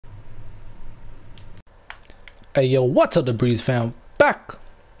Hey yo, what's up the Breeze fam? Back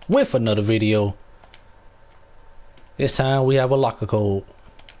with another video. This time we have a locker code.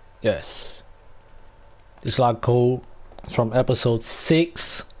 Yes. This locker code is from episode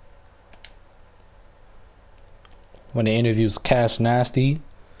 6. When they interviews Cashnasty.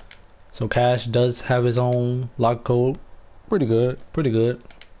 So Cash does have his own locker code. Pretty good, pretty good.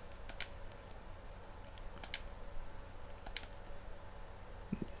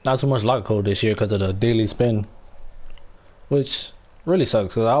 Not so much locker code this year because of the daily spin, which really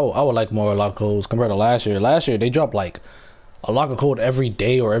sucks because I would like more locker codes compared to last year. Last year they dropped like a locker code every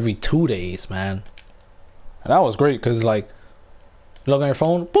day or every 2 days, man, and that was great because like you look on your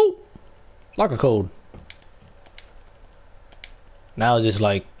phone, boop, locker code. Now it's just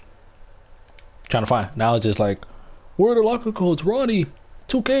like trying to find. Now it's just like, where are the locker codes, Ronnie?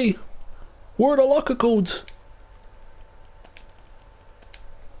 2K, where are the locker codes?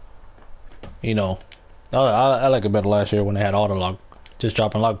 You know, I like it better last year when they had all the just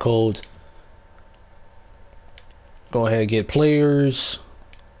dropping lock codes. Go ahead and get players,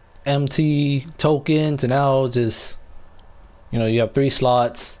 MT tokens, and now just, you know, you have 3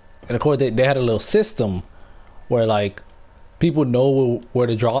 slots. And of course they had a little system where like people know where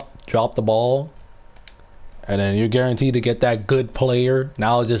to drop the ball, and then you're guaranteed to get that good player.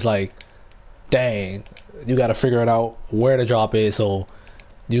 Now it's just like, dang, you got to figure it out where to drop it so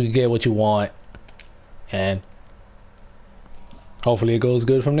you can get what you want, and hopefully it goes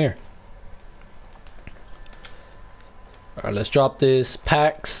good from there. Alright, let's drop this.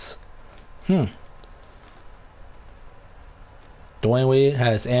 Packs. Dwayne Wade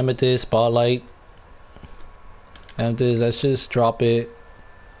has Amethyst, Spotlight. Amethyst, let's just drop it.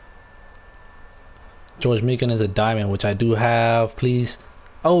 George Meekin is a diamond, which I do have. Please.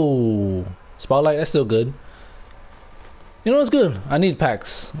 Oh, Spotlight, that's still good. You know, it's good. I need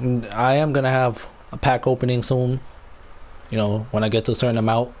packs. I am gonna have a pack opening soon, you know, when I get to a certain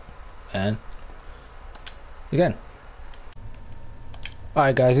amount. And again,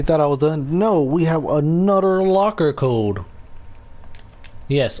 alright guys, you thought I was done? No, we have another locker code.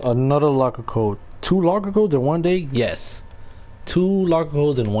 Yes, another locker code. 2 locker codes in 1 day? Yes, 2 locker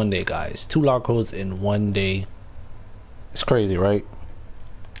codes in 1 day, guys. 2 locker codes in 1 day. It's crazy, right?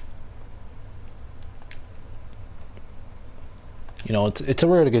 You know, it's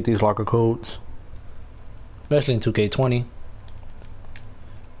rare to get these locker codes, especially in 2K20.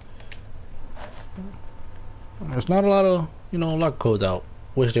 There's not a lot of, you know, locker codes out.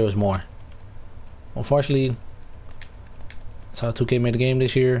 Wish there was more. Unfortunately, that's how 2K made the game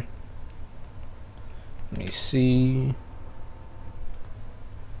this year. Let me see.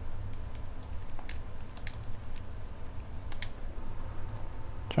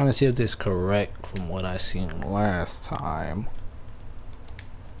 Trying to see if this is correct from what I seen last time.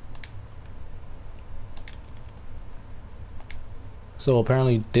 So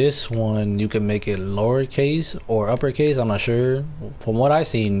apparently this one you can make it lowercase or uppercase. I'm not sure. From what I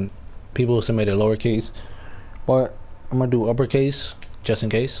seen, people submitted lowercase, but I'm gonna do uppercase just in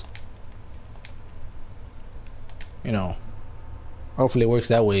case. You know, hopefully it works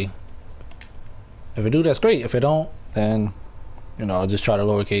that way. If it do, that's great. If it don't, then, you know, I'll just try the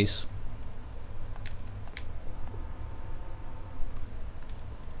lowercase.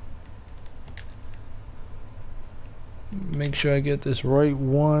 Make sure I get this right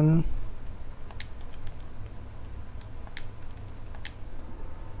one.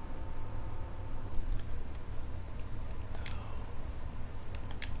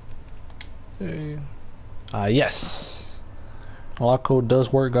 Okay. Yes. The lock code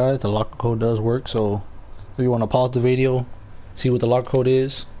does work, guys. The lock code does work. So if you want to pause the video, see what the lock code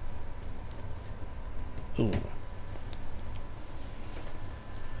is. Ooh.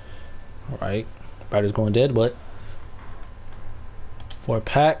 Alright. Battery's going dead, but 4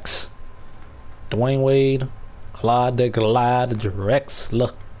 packs. Dwayne Wade, Clyde the Glide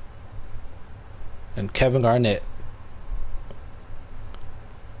Drexler, and Kevin Garnett.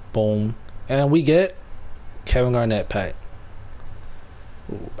 Boom. And we get Kevin Garnett pack.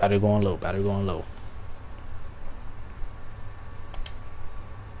 Ooh, battery going low, battery going low.